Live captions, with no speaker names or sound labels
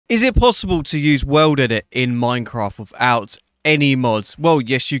Is it possible to use World Edit in Minecraft without any mods? Well,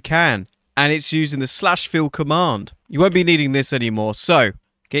 yes you can. And it's using the /fill command. You won't be needing this anymore. So,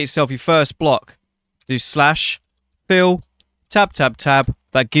 get yourself your first block. Do /fill, tab, tab, tab.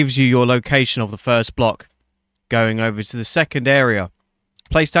 That gives you your location of the first block. Going over to the second area.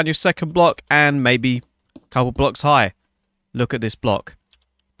 Place down your second block and maybe a couple blocks high. Look at this block.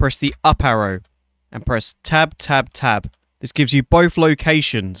 Press the up arrow and press tab, tab, tab. This gives you both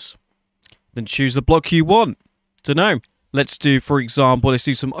locations. Then choose the block you want. Dunno. Let's do, for example, let's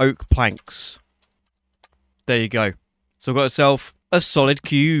do some oak planks. There you go. So I've got myself a solid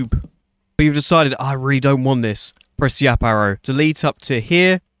cube. But you've decided, I really don't want this. Press the up arrow. Delete up to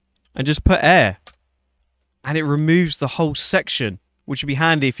here. And just put air. And it removes the whole section. Which would be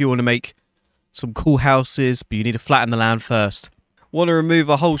handy if you want to make some cool houses. But you need to flatten the land first. Want to remove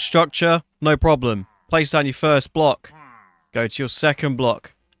a whole structure? No problem. Place down your first block. Go to your second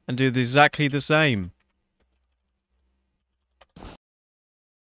block. And do exactly the same.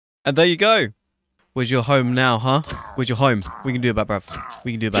 And there you go. Where's your home now, huh? Where's your home? We can do that, bruv.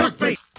 We can do that.